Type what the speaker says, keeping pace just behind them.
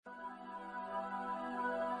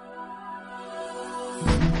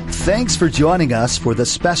Thanks for joining us for the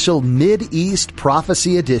special Mid-East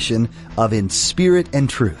Prophecy edition of In Spirit and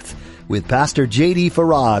Truth with Pastor J.D.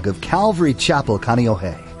 Farag of Calvary Chapel,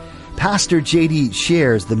 Kaneohe. Pastor J.D.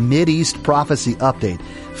 shares the Mid-East Prophecy update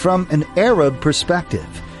from an Arab perspective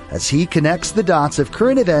as he connects the dots of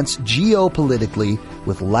current events geopolitically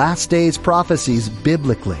with last days prophecies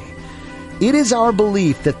biblically. It is our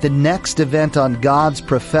belief that the next event on God's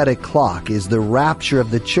prophetic clock is the rapture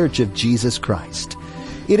of the Church of Jesus Christ.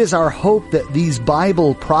 It is our hope that these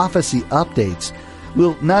Bible prophecy updates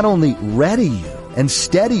will not only ready you and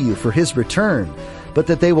steady you for His return, but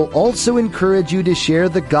that they will also encourage you to share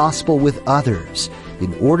the gospel with others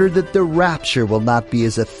in order that the rapture will not be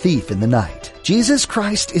as a thief in the night. Jesus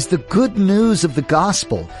Christ is the good news of the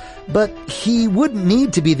gospel, but He wouldn't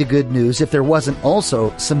need to be the good news if there wasn't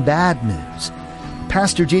also some bad news.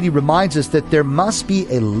 Pastor J.D. reminds us that there must be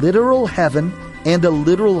a literal heaven and a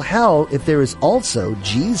literal hell if there is also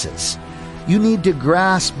Jesus. You need to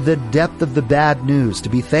grasp the depth of the bad news to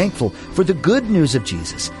be thankful for the good news of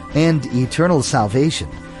Jesus and eternal salvation.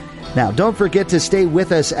 Now, don't forget to stay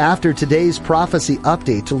with us after today's prophecy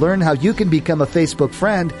update to learn how you can become a Facebook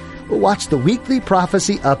friend or watch the weekly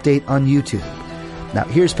prophecy update on YouTube. Now,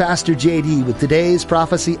 here's Pastor J.D. with today's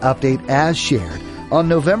prophecy update as shared on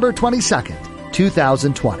November 22nd,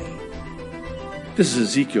 2020. This is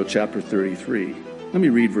Ezekiel chapter 33. Let me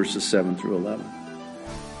read verses 7 through 11.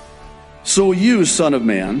 So you, son of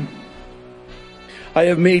man, I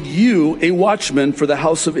have made you a watchman for the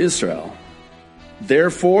house of Israel.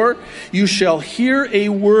 Therefore, you shall hear a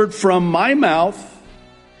word from my mouth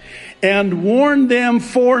and warn them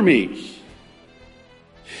for me.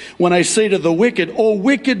 When I say to the wicked, O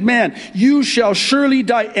wicked man, you shall surely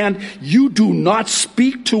die, and you do not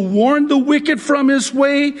speak to warn the wicked from his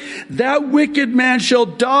way, that wicked man shall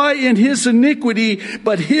die in his iniquity,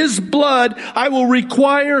 but his blood I will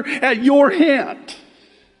require at your hand.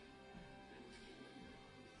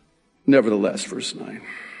 Nevertheless, verse 9.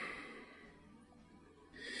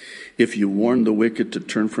 If you warn the wicked to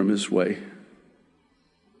turn from his way,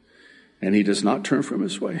 and he does not turn from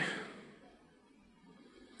his way,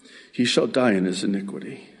 he shall die in his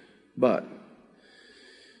iniquity. But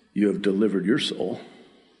you have delivered your soul.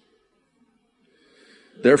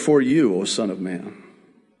 Therefore you, O son of man,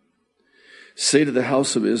 say to the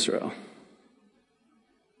house of Israel,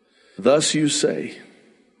 thus you say,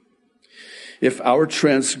 if our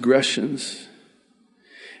transgressions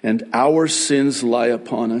and our sins lie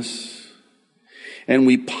upon us, and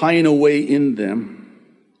we pine away in them,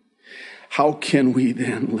 how can we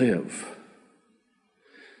then live?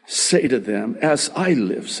 Say to them, as I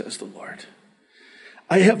live, says the Lord,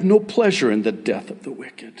 I have no pleasure in the death of the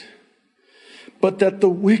wicked, but that the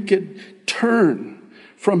wicked turn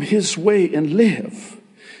from his way and live.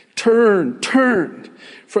 Turn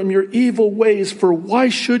from your evil ways, for why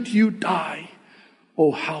should you die,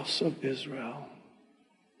 O house of Israel?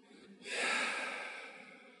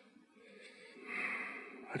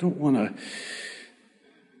 I don't want to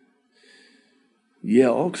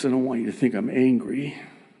yell because I don't want you to think I'm angry.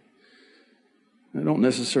 I don't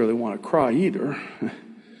necessarily want to cry either,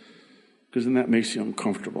 because then that makes you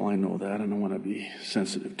uncomfortable. I know that, and I want to be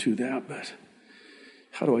sensitive to that. But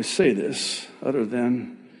how do I say this other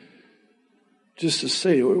than just to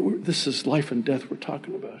say this is life and death we're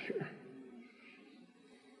talking about here?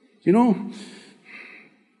 You know,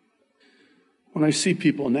 when I see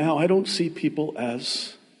people now, I don't see people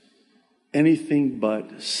as anything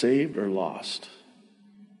but saved or lost,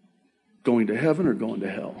 going to heaven or going to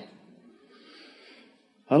hell.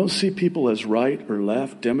 I don't see people as right or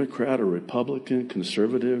left, Democrat or Republican,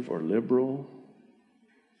 conservative or liberal.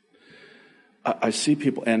 I see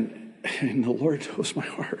people, and the Lord knows my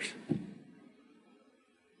heart.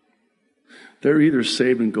 They're either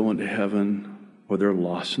saved and going to heaven, or they're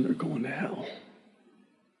lost and they're going to hell.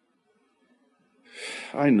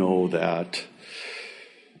 I know that.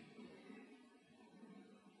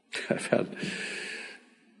 I've had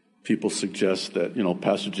people suggest that,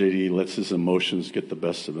 Pastor J.D. lets his emotions get the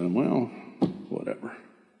best of him. Well, whatever.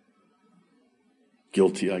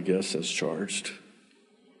 Guilty, I guess, as charged.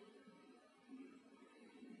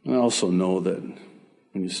 And I also know that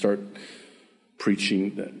when you start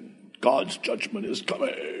preaching that God's judgment is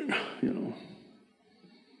coming,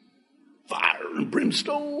 fire and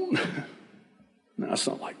brimstone. No, it's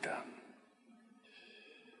not like that.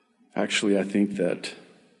 Actually, I think that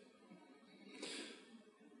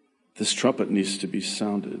this trumpet needs to be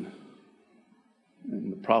sounded.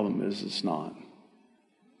 And the problem is it's not.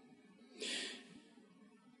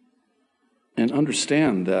 And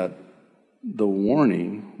understand that the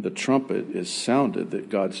warning, the trumpet is sounded that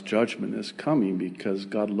God's judgment is coming because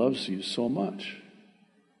God loves you so much.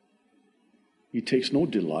 He takes no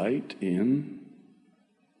delight in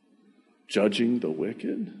judging the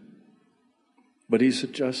wicked, but He's a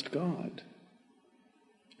just God.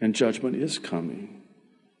 And judgment is coming.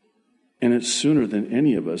 And it's sooner than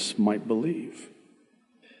any of us might believe.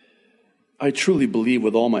 I truly believe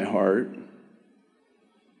with all my heart,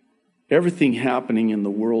 everything happening in the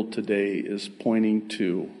world today is pointing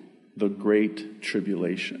to the Great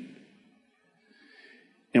Tribulation.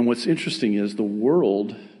 And what's interesting is the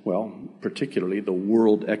world, well, particularly the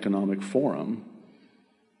World Economic Forum,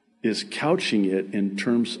 is couching it in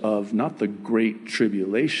terms of not the Great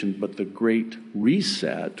Tribulation, but the Great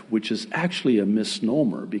Reset, which is actually a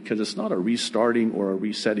misnomer because it's not a restarting or a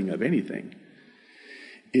resetting of anything.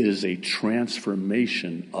 It is a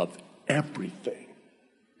transformation of everything.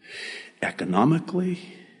 Economically,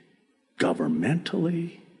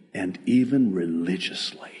 governmentally, and even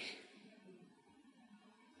religiously.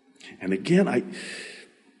 And again,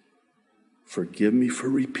 forgive me for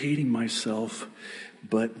repeating myself,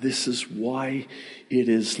 but this is why it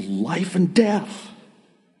is life and death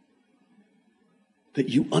that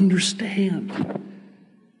you understand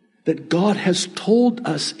that God has told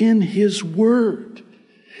us in His Word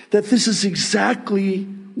that this is exactly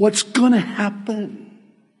what's going to happen.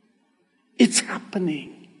 It's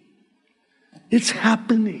happening. It's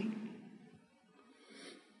happening.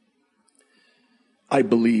 I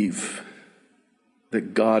believe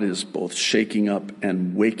that God is both shaking up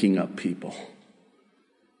and waking up people.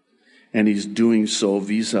 And He's doing so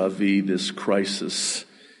vis-a-vis this crisis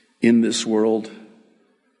in this world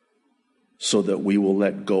so that we will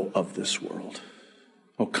let go of this world.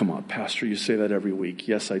 Oh, come on, Pastor, you say that every week.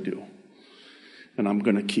 Yes, I do. And I'm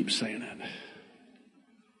going to keep saying it.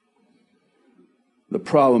 The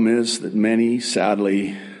problem is that many,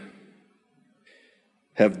 sadly,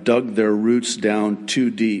 have dug their roots down too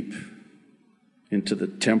deep into the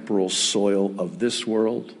temporal soil of this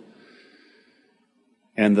world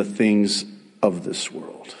and the things of this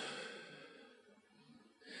world.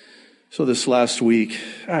 So this last week,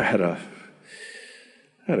 I had a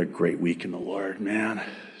great week in the Lord, man.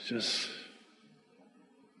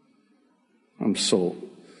 I'm so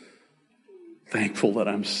thankful that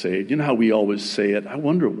I'm saved. You know how we always say it? I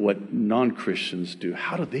wonder what non-Christians do.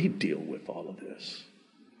 How do they deal with all of this?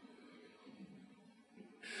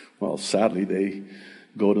 Well, sadly, they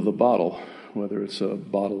go to the bottle, whether it's a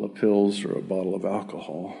bottle of pills or a bottle of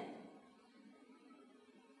alcohol.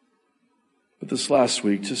 But this last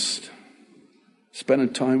week, just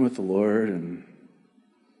spending time with the Lord and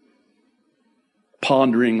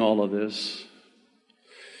pondering all of this,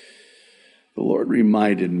 the Lord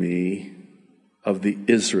reminded me of the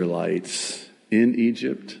Israelites in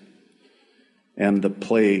Egypt and the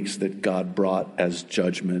plagues that God brought as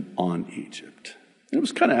judgment on Egypt. It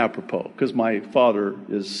was kind of apropos because my father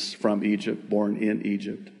is from Egypt, born in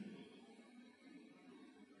Egypt.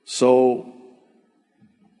 So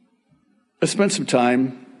I spent some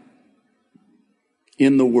time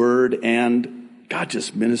in the Word, and God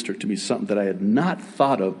just ministered to me something that I had not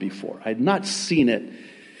thought of before. I had not seen it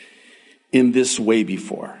in this way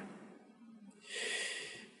before.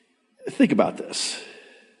 Think about this.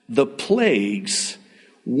 The plagues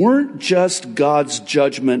weren't just God's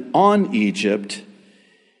judgment on Egypt.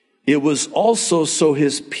 It was also so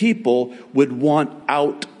His people would want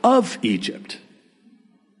out of Egypt.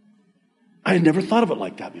 I had never thought of it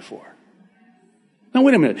like that before. Now,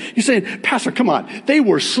 wait a minute. You're saying, Pastor, come on. They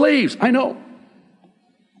were slaves. I know.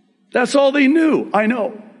 That's all they knew. I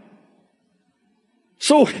know.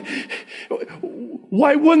 So,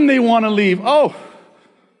 why wouldn't they want to leave? Oh,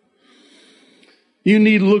 you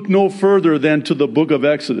need look no further than to the book of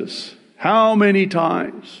Exodus. How many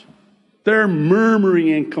times they're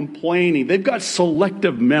murmuring and complaining. They've got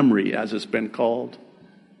selective memory, as it's been called.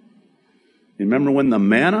 Remember when the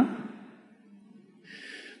manna?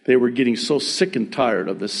 They were getting so sick and tired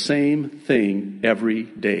of the same thing every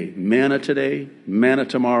day. Manna today, manna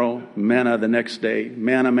tomorrow, manna the next day,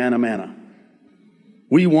 manna, manna, manna.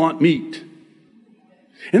 We want meat.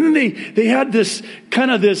 And then they had this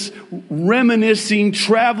kind of this reminiscing,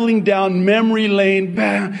 traveling down memory lane.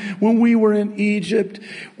 When we were in Egypt,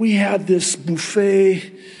 we had this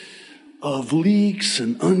buffet of leeks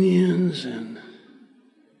and onions and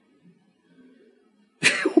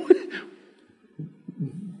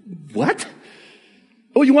what?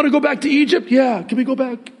 Oh, you want to go back to Egypt? Yeah, can we go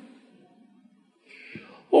back?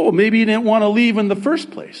 Oh, maybe you didn't want to leave in the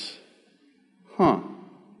first place. Huh.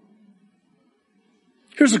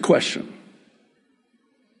 Here's a question.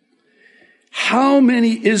 How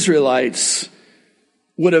many Israelites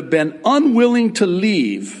would have been unwilling to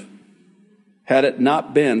leave had it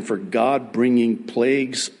not been for God bringing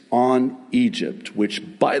plagues on Egypt,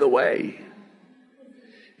 which, by the way,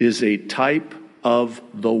 is a type of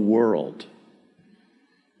the world.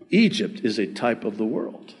 Egypt is a type of the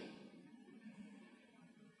world.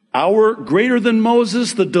 Our greater than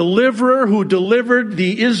Moses, the deliverer who delivered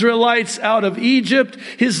the Israelites out of Egypt,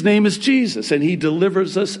 his name is Jesus, and he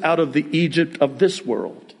delivers us out of the Egypt of this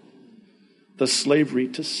world, the slavery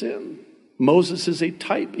to sin. Moses is a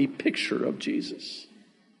type, a picture of Jesus.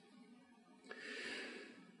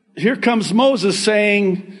 Here comes Moses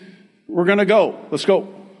saying, we're going to go. Let's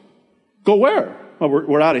go. Go where? Well,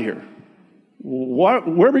 we're out of here. Where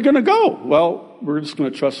are we going to go? Well, we're just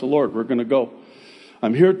going to trust the Lord. We're going to go.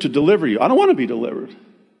 I'm here to deliver you. I don't want to be delivered.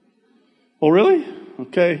 Oh, really?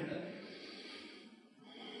 Okay.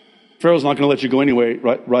 Pharaoh's not going to let you go anyway,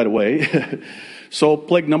 right away. So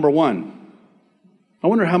plague number 1. I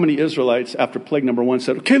wonder how many Israelites after plague number 1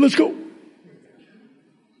 said, okay, let's go.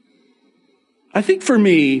 I think for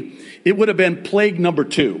me, it would have been plague number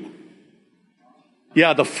 2.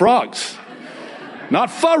 Yeah, the frogs. Not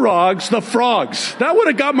frogs, the frogs. That would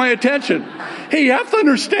have got my attention. Hey, you have to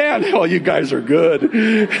understand. Oh, you guys are good.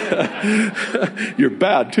 You're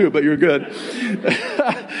bad too, but you're good.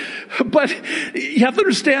 But you have to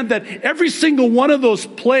understand that every single one of those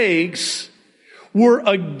plagues were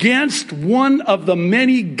against one of the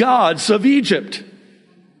many gods of Egypt.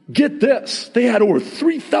 Get this. They had over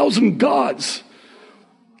 3,000 gods.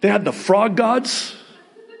 They had the frog gods.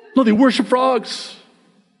 No, they worship frogs.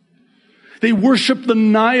 They worship the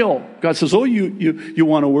Nile. God says, oh, you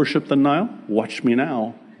want to worship the Nile? Watch me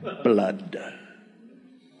now. Blood.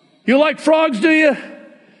 You like frogs, do you?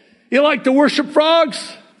 You like to worship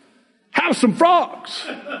frogs? Have some frogs.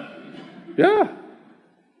 Yeah.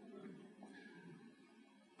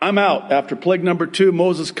 I'm out. After plague number 2,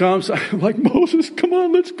 Moses comes. I'm like, Moses, come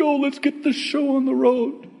on, let's go. Let's get this show on the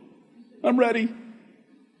road. I'm ready.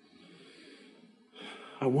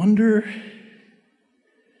 I wonder,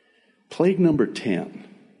 plague number 10,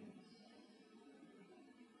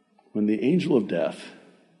 when the angel of death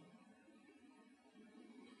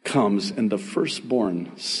comes and the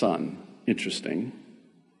firstborn son, interesting,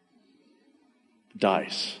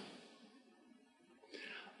 dies.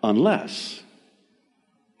 Unless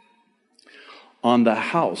on the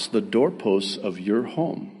house, the doorposts of your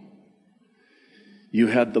home, you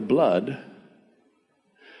had the blood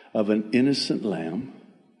of an innocent lamb.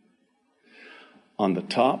 On the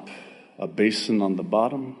top, a basin on the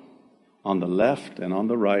bottom, on the left and on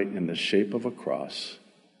the right in the shape of a cross,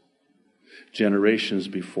 generations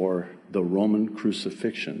before the Roman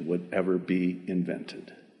crucifixion would ever be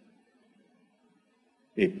invented.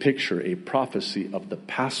 A picture, a prophecy of the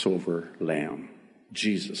Passover lamb,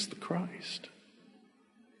 Jesus the Christ.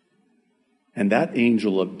 And that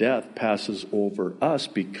angel of death passes over us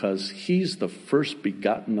because he's the first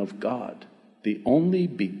begotten of God, the only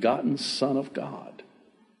begotten Son of God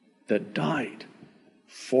that died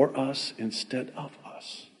for us instead of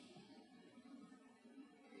us.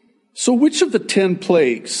 So which of the 10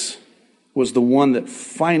 plagues was the one that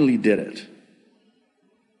finally did it?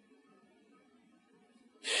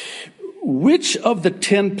 Which of the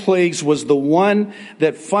 10 plagues was the one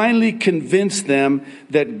that finally convinced them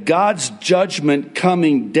that God's judgment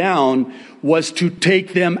coming down was to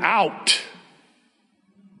take them out?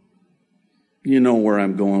 You know where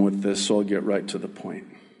I'm going with this, so I'll get right to the point.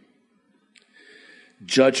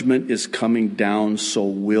 Judgment is coming down, so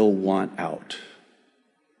we'll want out.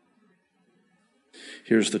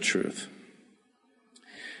 Here's the truth.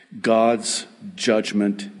 God's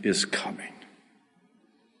judgment is coming.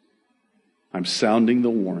 I'm sounding the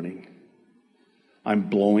warning. I'm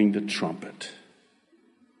blowing the trumpet.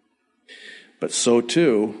 But so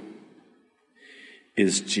too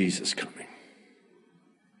is Jesus coming.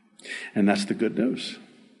 And that's the good news.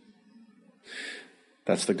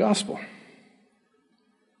 That's the gospel.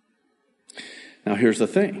 Now here's the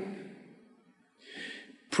thing.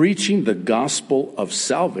 Preaching the gospel of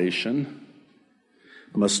salvation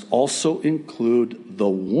must also include the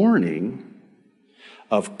warning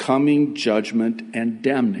of coming judgment and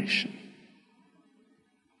damnation.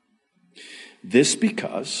 This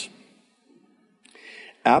because,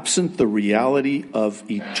 absent the reality of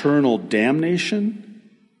eternal damnation,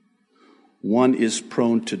 one is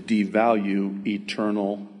prone to devalue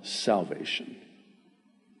eternal salvation.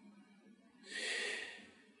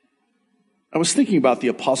 I was thinking about the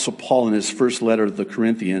Apostle Paul in his first letter to the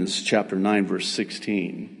Corinthians, chapter 9, verse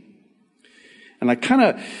 16. And I kind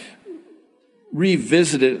of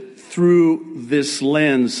revisit it through this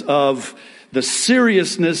lens of the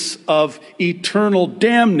seriousness of eternal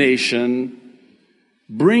damnation,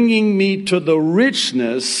 bringing me to the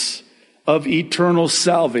richness of eternal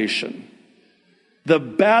salvation. The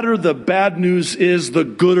badder the bad news is, the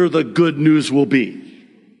gooder the good news will be.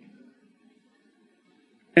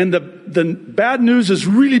 And the bad news is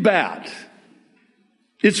really bad.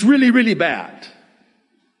 It's really, really bad.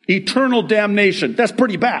 Eternal damnation. That's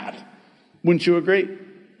pretty bad. Wouldn't you agree?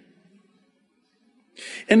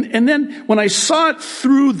 And then when I saw it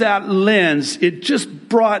through that lens, it just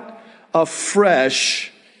brought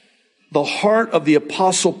afresh the heart of the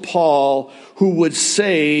Apostle Paul, who would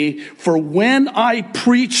say, for when I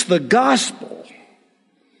preach the gospel,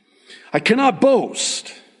 I cannot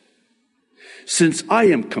boast, since I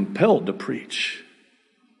am compelled to preach.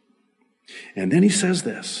 And then he says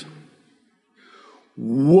this,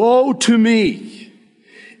 woe to me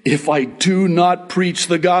if I do not preach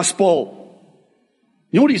the gospel.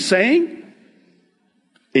 You know what he's saying?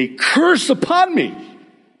 A curse upon me.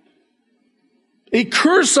 A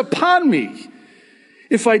curse upon me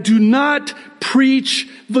if I do not preach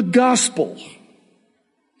the gospel.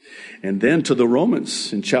 And then to the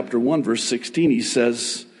Romans in chapter 1, verse 16, he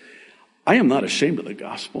says, I am not ashamed of the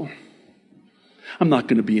gospel. I'm not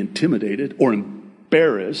going to be intimidated or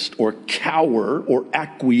embarrassed or cower or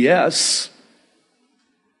acquiesce.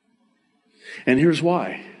 And here's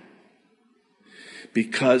why.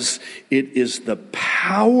 Because it is the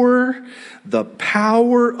power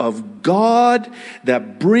of God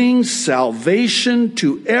that brings salvation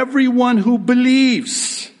to everyone who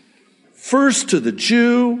believes. First to the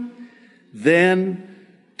Jew, then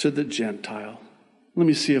to the Gentile. Let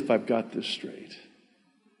me see if I've got this straight.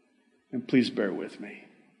 And please bear with me.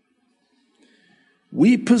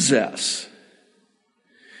 We possess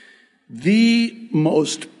the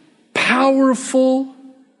most powerful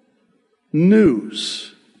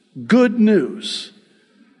news, good news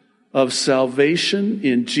of salvation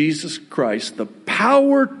in Jesus Christ, the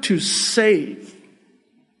power to save.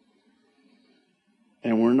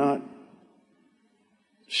 And we're not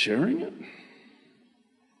sharing it.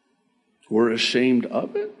 We're ashamed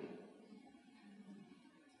of it.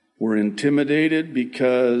 We're intimidated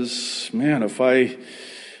because, man, if I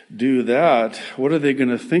do that, what are they going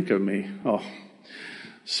to think of me? Oh,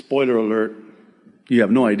 spoiler alert. You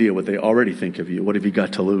have no idea what they already think of you. What have you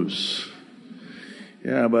got to lose?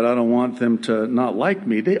 Yeah, but I don't want them to not like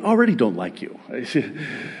me. They already don't like you.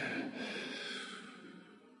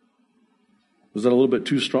 Was that a little bit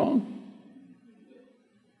too strong?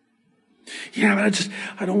 Yeah, but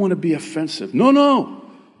I don't want to be offensive. No.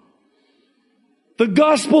 The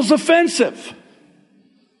gospel's offensive.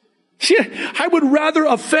 See, I would rather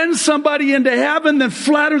offend somebody into heaven than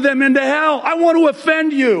flatter them into hell. I want to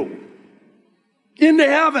offend you into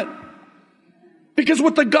heaven. Because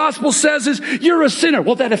what the gospel says is, you're a sinner.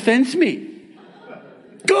 Well, that offends me.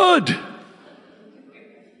 Good.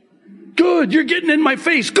 You're getting in my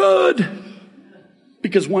face. Good.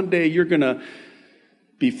 Because one day you're going to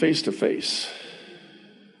be face to face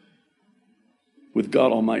with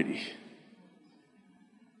God Almighty.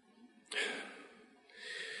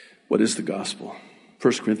 What is the gospel?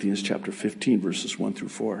 1 Corinthians chapter 15, verses 1 through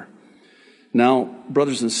 4. Now,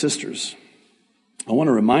 brothers and sisters, I want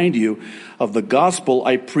to remind you of the gospel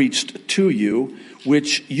I preached to you,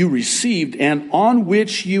 which you received and on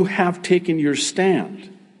which you have taken your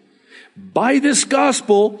stand. By this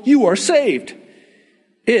gospel you are saved,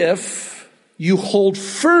 if you hold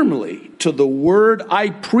firmly to the word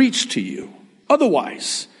I preached to you.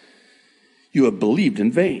 Otherwise, you have believed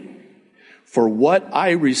in vain. For what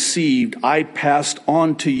I received, I passed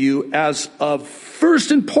on to you as of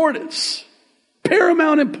first importance,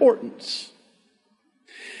 paramount importance,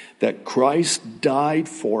 that Christ died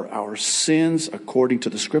for our sins according to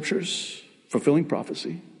the Scriptures, fulfilling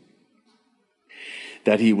prophecy,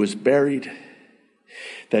 that he was buried,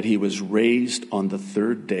 that he was raised on the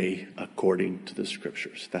third day according to the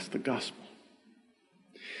Scriptures. That's the gospel.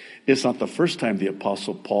 It's not the first time the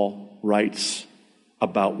Apostle Paul writes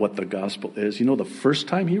about what the gospel is. You know the first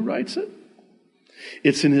time he writes it?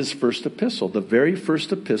 It's in his first epistle, the very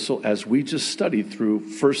first epistle, as we just studied through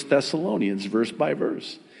 1 Thessalonians, verse by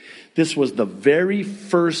verse. This was the very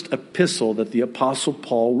first epistle that the Apostle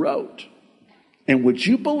Paul wrote. And would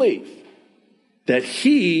you believe that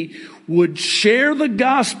he would share the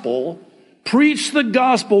gospel, preach the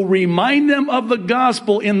gospel, remind them of the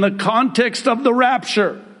gospel in the context of the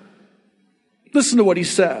rapture? Listen to what he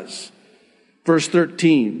says. Verse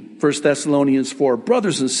 13, 1 Thessalonians 4,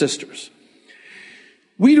 brothers and sisters,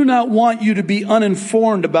 we do not want you to be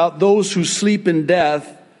uninformed about those who sleep in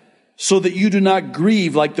death, so that you do not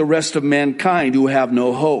grieve like the rest of mankind who have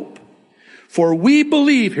no hope. For we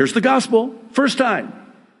believe, here's the gospel, first time,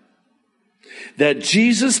 that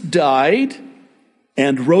Jesus died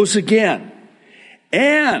and rose again.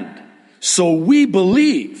 And so we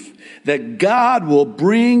believe that God will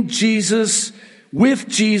bring with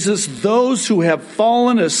Jesus, those who have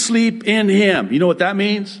fallen asleep in him. You know what that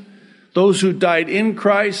means? Those who died in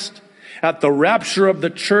Christ. At the rapture of the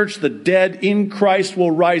church, the dead in Christ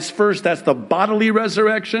will rise first. That's the bodily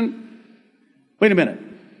resurrection. Wait a minute.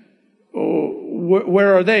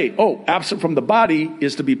 Where are they? Absent from the body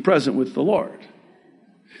is to be present with the Lord.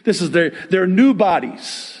 This is their new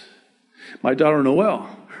bodies. My daughter Noelle,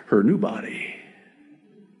 her new body.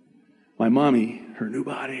 My mommy, her new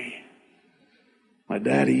body. My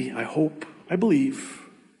daddy, I believe,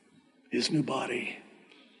 his new body.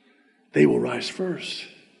 They will rise first.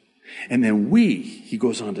 And then he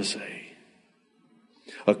goes on to say,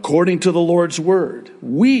 according to the Lord's word,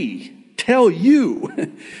 we tell you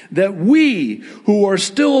that we who are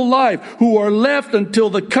still alive, who are left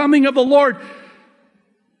until the coming of the Lord,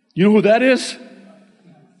 you know who that is?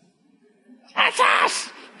 That's us!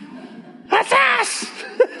 That's us!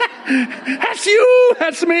 That's you!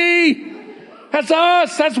 That's me! That's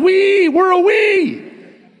us! That's we! We're a we!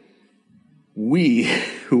 We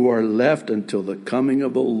who are left until the coming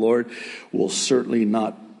of the Lord will certainly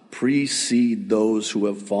not precede those who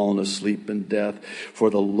have fallen asleep in death, for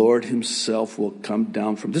the Lord himself will come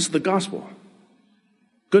down from... This is the gospel.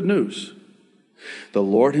 Good news. The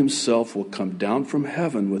Lord himself will come down from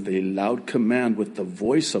heaven with a loud command, with the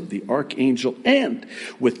voice of the archangel, and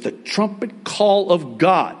with the trumpet call of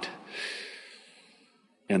God.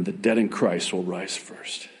 And the dead in Christ will rise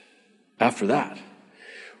first. After that,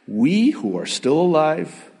 we who are still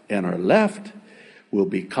alive and are left will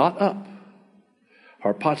be caught up.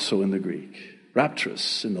 Harpazo in the Greek,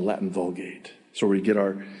 rapturous in the Latin Vulgate. So we get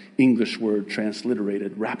our English word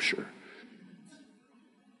transliterated, rapture.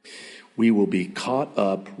 We will be caught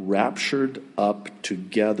up, raptured up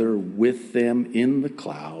together with them in the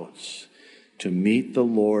clouds to meet the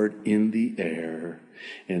Lord in the air.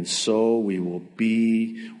 And so we will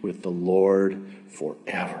be with the Lord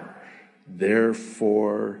forever.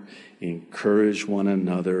 Therefore, encourage one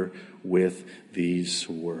another with these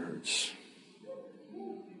words.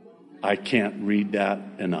 I can't read that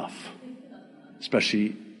enough,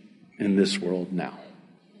 especially in this world now.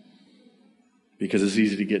 Because it's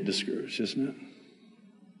easy to get discouraged, isn't it?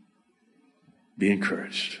 Be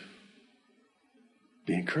encouraged.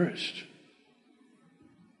 Be encouraged.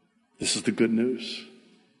 This is the good news.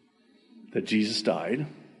 That Jesus died.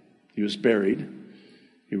 He was buried.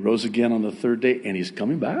 He rose again on the third day, and he's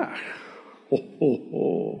coming back.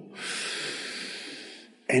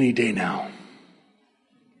 Any day now.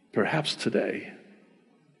 Perhaps today.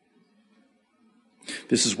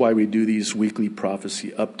 This is why we do these weekly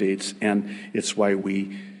prophecy updates, and it's why let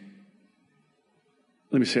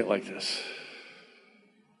me say it like this.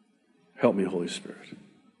 Help me, Holy Spirit.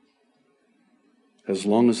 As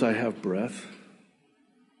long as I have breath,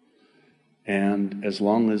 and as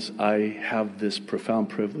long as I have this profound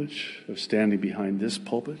privilege of standing behind this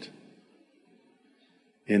pulpit,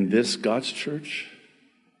 in this God's church,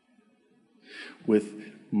 with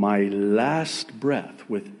my last breath,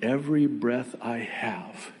 with every breath I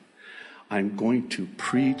have, I'm going to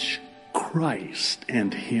preach Christ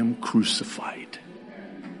and Him crucified.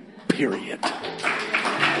 Period.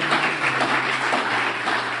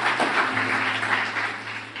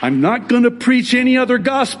 I'm not going to preach any other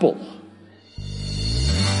gospel.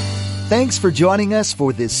 Thanks for joining us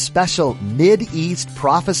for this special Mid-East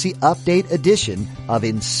Prophecy Update edition of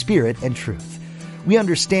In Spirit and Truth. We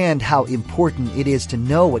understand how important it is to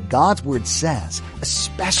know what God's Word says,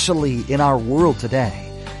 especially in our world today.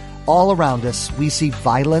 All around us, we see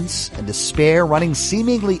violence and despair running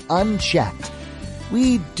seemingly unchecked.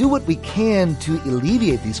 We do what we can to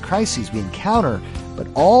alleviate these crises we encounter, but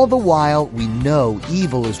all the while we know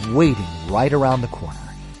evil is waiting right around the corner.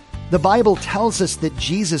 The Bible tells us that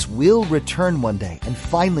Jesus will return one day and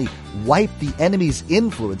finally wipe the enemy's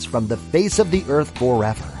influence from the face of the earth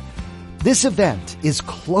forever. This event is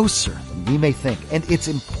closer than we may think, and it's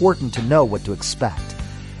important to know what to expect.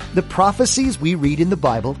 The prophecies we read in the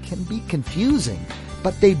Bible can be confusing,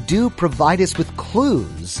 but they do provide us with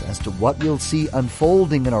clues as to what we'll see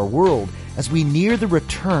unfolding in our world as we near the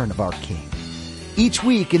return of our King. Each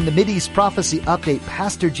week in the Mideast Prophecy Update,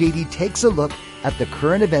 Pastor JD takes a look at the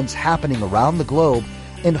current events happening around the globe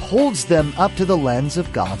and holds them up to the lens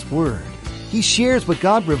of God's Word. He shares what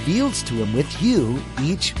God reveals to him with you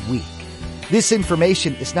each week. This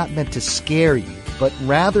information is not meant to scare you, but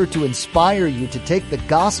rather to inspire you to take the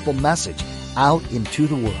gospel message out into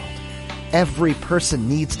the world. Every person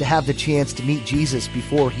needs to have the chance to meet Jesus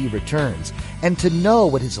before he returns and to know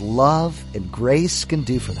what his love and grace can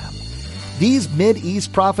do for them. These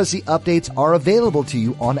Mid-East Prophecy updates are available to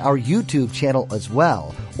you on our YouTube channel as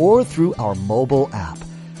well, or through our mobile app.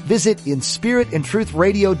 Visit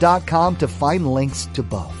inspiritandtruthradio.com to find links to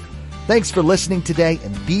both. Thanks for listening today,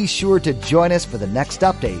 and be sure to join us for the next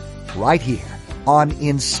update right here on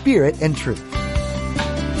In Spirit and Truth.